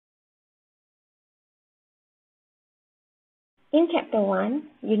In Chapter 1,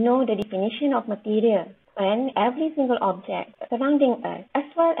 you know the definition of material and every single object surrounding us, as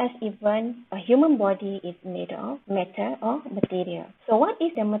well as even a human body is made of matter or material. So what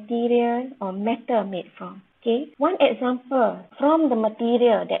is the material or matter made from? Okay, one example from the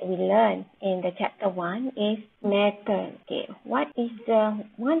material that we learn in the Chapter 1 is metal. Okay, what is the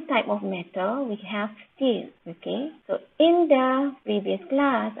one type of metal? We have steel. Okay, so in the previous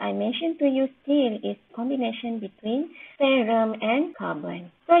class, I mentioned to you steel is combination between ferrum and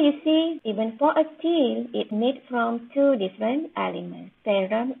carbon. So you see, even for a steel, it's made from two different elements,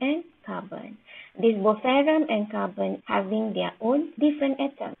 ferrum and carbon. These both ferrum and carbon having their own different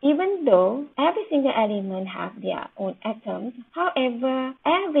atoms. Even though every single element have their own atoms, however,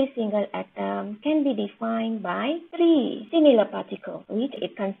 every single atom can be defined by three similar particles, which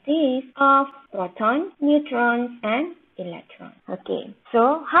it consists of protons, neutrons, and electrons. Okay,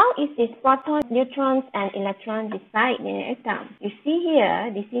 so how is this protons, neutrons, and electrons decide in an atom? You see here,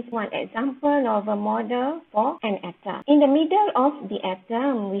 this is one example of a model for an atom. In the middle of the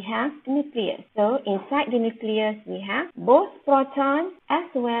atom, we have nucleus. So inside the nucleus, we have both protons as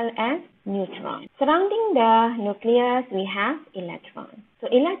well as neutrons. Surrounding the nucleus, we have electrons. So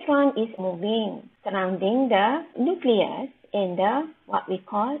electron is moving surrounding the nucleus in the what we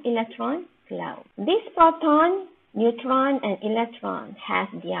call electron cloud. This proton, neutron and electron has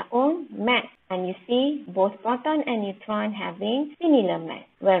their own mass, and you see both proton and neutron having similar mass,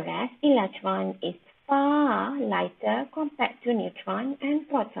 whereas electron is far lighter compared to neutron and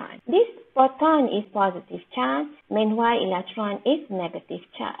proton. This proton is positive charge, meanwhile electron is negative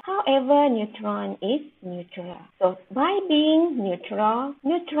charge. However, neutron is neutral. So by being neutral,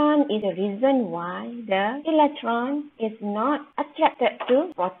 neutron is the reason why the electron is not attracted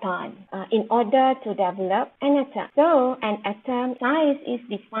to proton in order to develop an atom. So an atom size is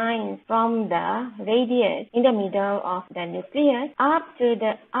defined from the radius in the middle of the nucleus up to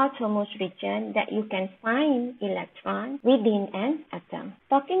the outermost region that you can find electron within an atom.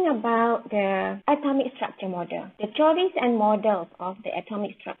 Talking about the atomic structure model. The theories and models of the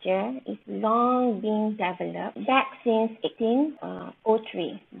atomic structure is long being developed back since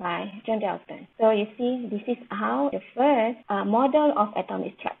 1803 by John Dalton. So you see, this is how the first model of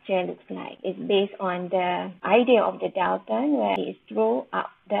atomic structure looks like. It's based on the idea of the Dalton, where he drew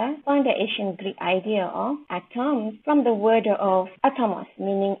up the foundation Greek idea of atoms from the word of atomos,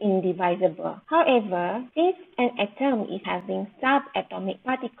 meaning indivisible. However, since an atom is having subatomic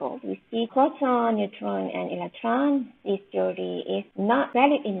particles, we see proton, neutron, and electron. This theory is not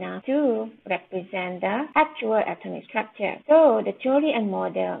valid enough to represent the actual atomic structure. So the theory and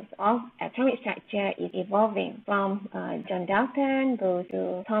models of atomic structure is evolving from John Dalton, goes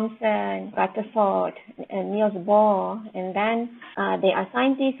to Thomson, Rutherford, and Niels Bohr, and then there are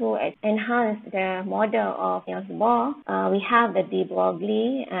scientists who enhanced the model of Niels Bohr. We have the de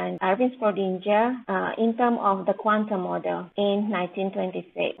Broglie and Erwin Schrödinger in terms of the quantum model in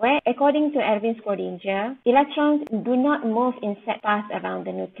 1926, where according to Erwin Schrödinger, electrons do not move in set paths around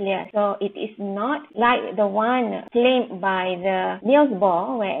the nucleus. So it is not like the one claimed by the Niels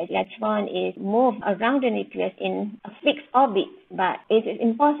Bohr, where electron is moved around the nucleus in a fixed orbit. But it is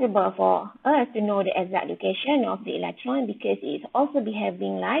impossible for us to know the exact location of the electron because it is also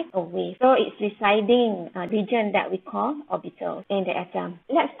behaving like a wave. So it's residing a region that we call orbitals in the atom.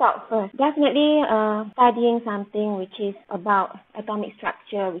 Let's start first. Definitely studying something which is about atomic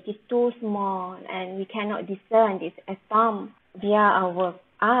structure, which is too small and we cannot discern this atom via our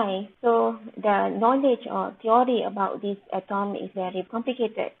eye. So the knowledge or theory about this atom is very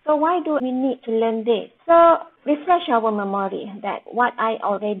complicated. So why do we need to learn this? So refresh our memory that what I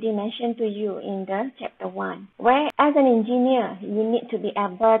already mentioned to you in the Chapter 1, where as an engineer, you need to be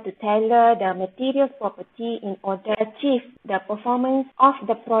able to tailor the material's property in order to achieve the performance of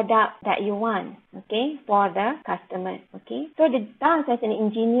the product that you want, okay, for the customer, okay. So the task as an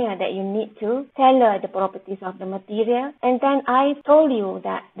engineer that you need to tailor the properties of the material, and then I told you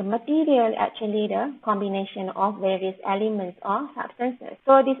that the material actually the combination of various elements or substances.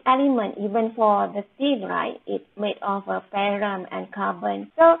 So this element, even for the steel, right, it's made of ferrum and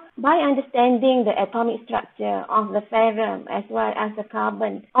carbon. So by understanding the atomic structure of the ferrum as well as the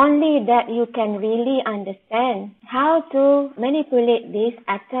carbon, only that you can really understand how to manipulate these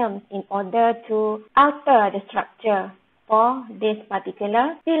atoms in order to alter the structure for this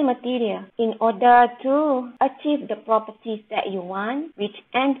particular field material in order to achieve the properties that you want, which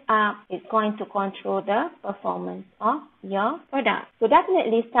end up is going to control the performance of your product. So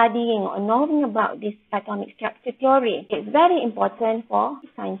definitely studying or knowing about this atomic structure theory is very important for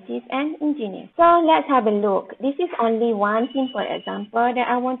scientists and engineers. So let's have a look. This is only one simple example that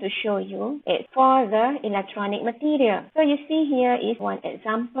I want to show you. It's for the electronic material. So you see here is one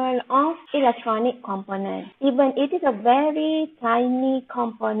example of electronic component. Even it is a very tiny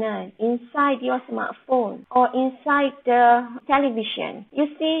component inside your smartphone or inside the television. You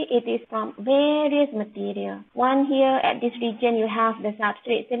see it is from various materials. One here at this region you have the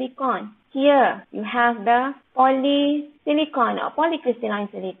substrate silicon. Here you have the polysilicon or polycrystalline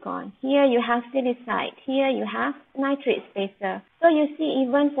silicon. Here you have silicide. Here you have nitrate spacer. So you see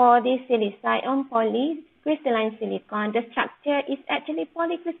even for this silicide on polycrystalline silicon, the structure is actually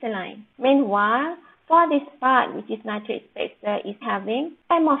polycrystalline. Meanwhile, for this part, which is nitrate spacer, is having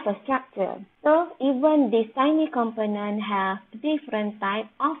amorphous structure. So even this tiny component have different type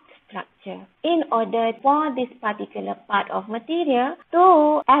of structure. In order for this particular part of material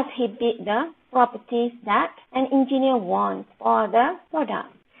to exhibit the properties that an engineer wants for the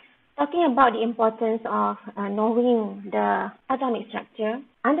product. Talking about the importance of knowing the atomic structure,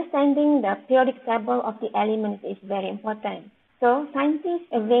 understanding the periodic table of the elements is very important. So scientists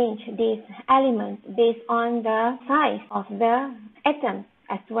arrange these elements based on the size of the atom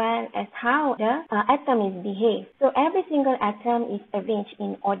as well as how the atom is behaved. So every single atom is arranged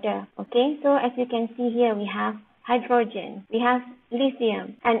in order. Okay, so as you can see here, we have hydrogen, we have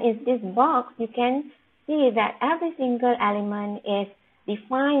lithium, and in this box you can see that every single element is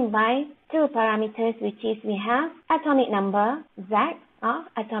defined by two parameters, which is we have atomic number, Z, of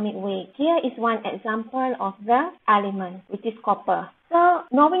atomic weight. Here is one example of the element, which is copper. So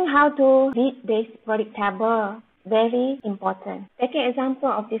knowing how to read this periodic table, very important. Second example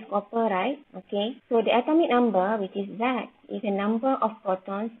of this copper, right? Okay, so the atomic number, which is Z, is the number of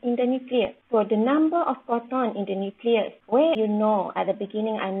protons in the nucleus. So the number of protons in the nucleus, where you know at the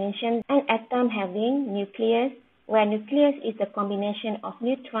beginning I mentioned an atom having nucleus, where nucleus is a combination of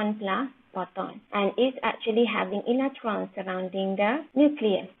neutron plus proton, and it's actually having electrons surrounding the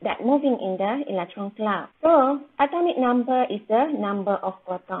nucleus that moving in the electron cloud. So atomic number is the number of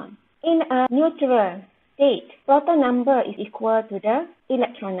protons. In a neutral state, proton number is equal to the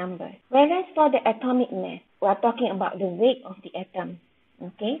electron number. Whereas for the atomic mass, we are talking about the weight of the atom.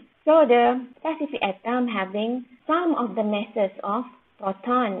 Okay, so the specific atom having some of the masses of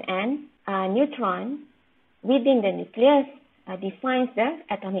proton and neutron within the nucleus defines the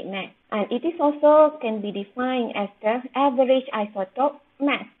atomic mass, and it is also can be defined as the average isotope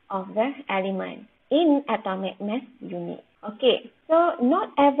mass of the element in atomic mass unit. Okay, so not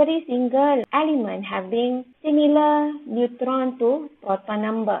every single element having similar neutron to proton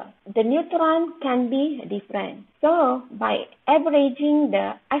number. The neutron can be different. So by averaging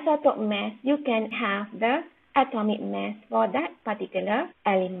the isotope mass, you can have the atomic mass for that particular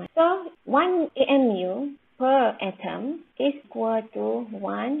element. So 1 AMU per atom is equal to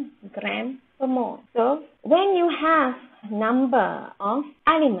 1 gram per mole. So when you have number of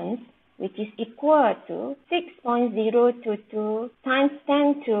elements which is equal to 6.022 times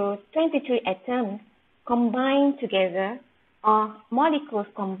 10 to 23 atoms combined together or molecules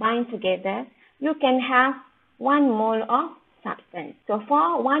combined together, you can have 1 mole of substance. So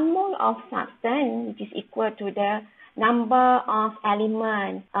for 1 mole of substance, which is equal to the number of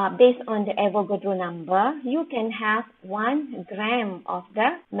elements based on the Avogadro number, you can have 1 gram of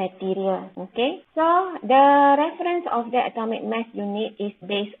the material. Okay, so the reference of the atomic mass unit is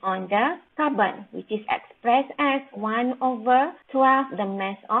based on the carbon, which is expressed as 1/12 the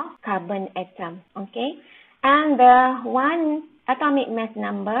mass of carbon atom. Okay, and the 1 atomic mass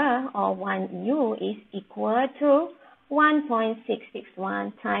number or 1 U is equal to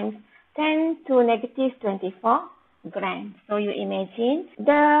 1.661 times 10 to negative 24 grams. So you imagine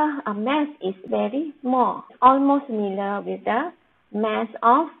the mass is very small, almost similar with the mass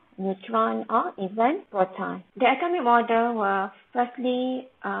of neutron or even proton. The atomic model was firstly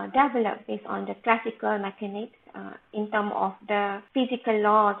developed based on the classical mechanics in terms of the physical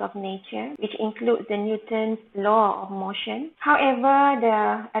laws of nature, which includes the Newton's law of motion. However, the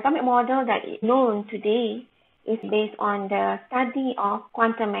atomic model that is known today is based on the study of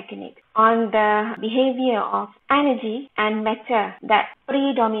quantum mechanics, on the behavior of energy and matter that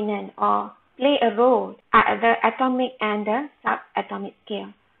predominant or play a role at the atomic and the subatomic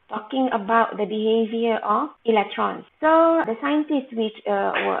scale, talking about the behavior of electrons. So the scientists which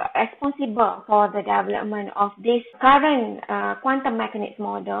were responsible for the development of this current quantum mechanics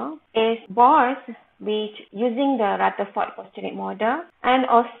model is Bohr's which using the Rutherford postulate model, and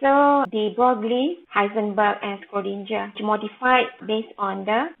also de Broglie, Heisenberg, and Schrödinger, which modified based on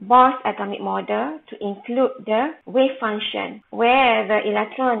the Bohr's atomic model to include the wave function, where the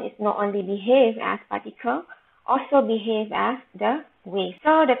electron is not only behave as particle, also behave as the wave.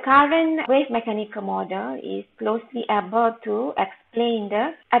 So the current wave mechanical model is closely able to explain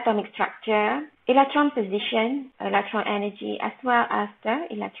the atomic structure, electron position, electron energy, as well as the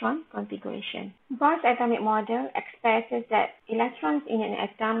electron configuration. Bohr's atomic model expresses that electrons in an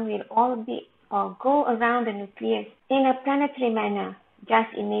atom will orbit or go around the nucleus in a planetary manner.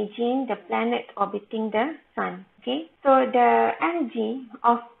 Just imagine the planet orbiting the sun. Okay, so the energy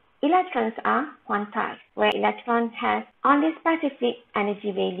of electrons are quantized, where electron has only specific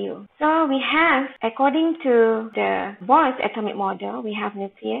energy value. So we have, according to the Bohr's atomic model, we have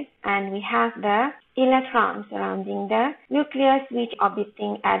nucleus and we have the electrons surrounding the nucleus which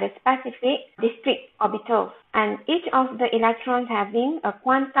orbiting at a specific discrete orbitals, and each of the electrons having a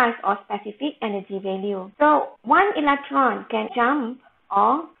quantized or specific energy value. So one electron can jump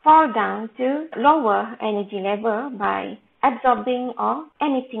or fall down to lower energy level by absorbing or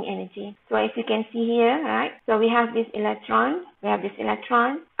emitting energy. So if you can see here, right, so we have this electron,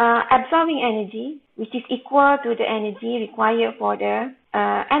 absorbing energy, which is equal to the energy required for the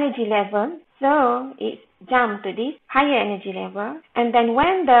energy level. So it jump to this higher energy level, and then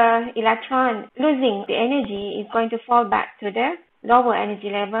when the electron losing the energy, is going to fall back to the lower energy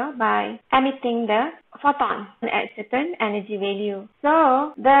level by emitting the photon at certain energy value.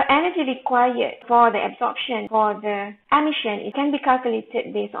 So the energy required for the absorption, for the emission, it can be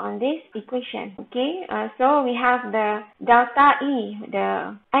calculated based on this equation. Okay, so we have the delta E,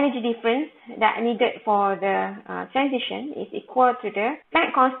 the energy difference that needed for the transition is equal to the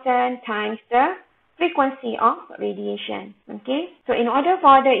Planck constant times the frequency of radiation. Okay, so in order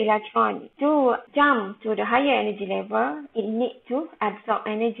for the electron to jump to the higher energy level, it needs to absorb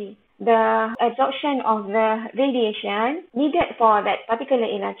energy. The absorption of the radiation needed for that particular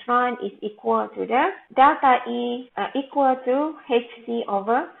electron is equal to the delta E equal to hc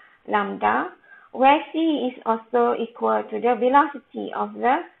over lambda, where c is also equal to the velocity of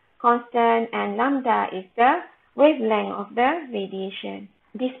the constant and lambda is the wavelength of the radiation.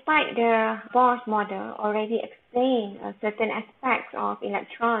 Despite the Bohr's model already explain certain aspects of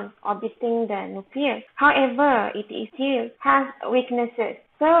electrons orbiting the nucleus, however, it still has weaknesses.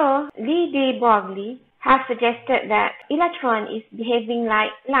 So, Lee de Broglie have suggested that electron is behaving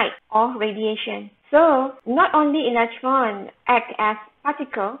like light or radiation. So, not only electron act as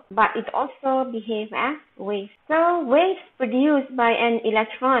particle, but it also behaves as waves. So, waves produced by an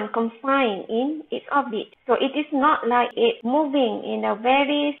electron confined in its orbit. So, it is not like it moving in a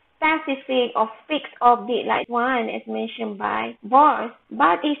very specific or fixed orbit like one as mentioned by Bohr,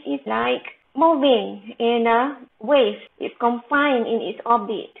 but it is like moving in a wave. It's confined in its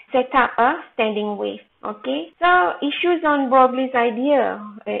orbit. Set up a standing wave. Okay, so issues on Broglie's idea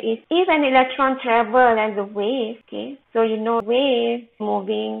is if an electron travel as a wave, okay, so you know wave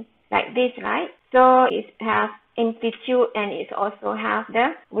moving like this, right? So it has amplitude and it also has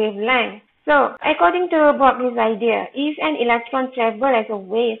the wavelength. So according to Broglie's idea, if an electron travel as a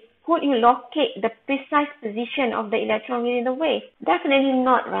wave, could you locate the precise position of the electron within the wave? Definitely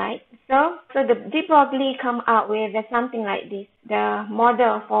not, right? So the de Broglie come out with something like this, the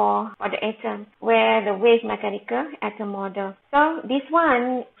model for the atom, where the wave mechanical atom model. So this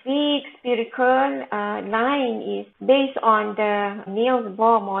one, big spherical line is based on the Niels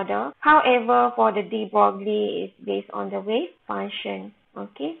Bohr model. However, for the de Broglie, is based on the wave function.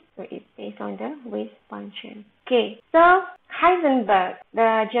 Okay, so it's based on the wave function. Okay, so Heisenberg,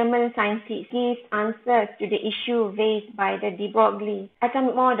 the German scientist, gives answers to the issue raised by the de Broglie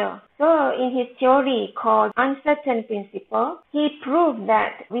atomic model. So in his theory called uncertain principle, he proved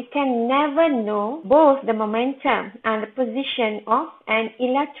that we can never know both the momentum and the position of an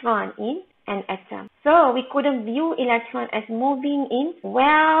electron in an atom. So we couldn't view electron as moving in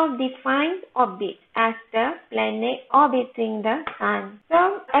well-defined orbit as the planet orbiting the sun.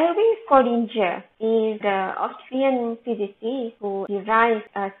 So Erwin Schrödinger is the Austrian physicist who devised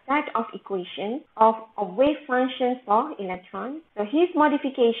a set of equations of wave functions for electrons. So his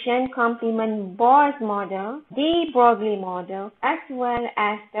modification complement Bohr's model, de Broglie model, as well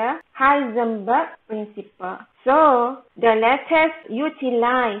as the Heisenberg principle. So the latest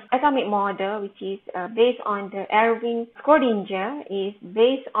utilized atomic model, which is based on the Erwin Schrödinger, is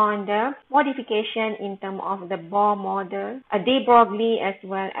based on the modification in terms of the Bohr model, de Broglie, as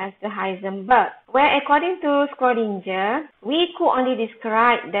well as the Heisenberg, where according to Schrödinger, we could only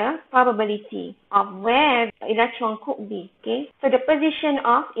describe the probability of where the electron could be. Okay, so the position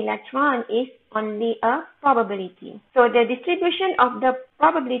of electron is only a probability. So the distribution of the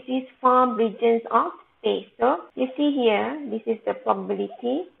probabilities form regions of space. So you see here, this is the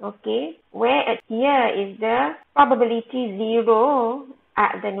probability, okay, where here is the probability 0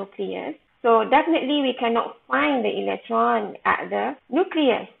 at the nucleus. So definitely we cannot find the electron at the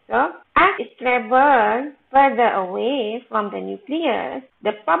nucleus. So as it travels further away from the nucleus,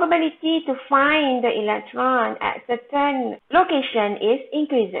 the probability to find the electron at certain location is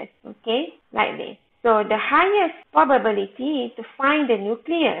increases, okay, like this. So the highest probability to find the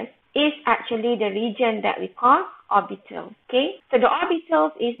nucleus is actually the region that we call orbital. Okay, so the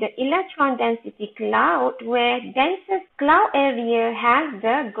orbitals is the electron density cloud where densest cloud area has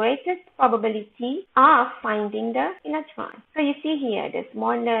the greatest probability of finding the electron. So you see here the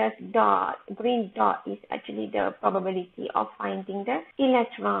smallest dot, green dot, is actually the probability of finding the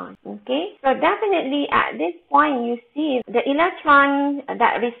electron. Okay, so definitely at this point you see the electron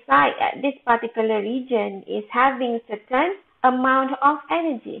that reside at this particular region is having certain amount of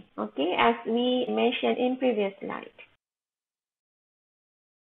energy, okay, as we mentioned in previous slide.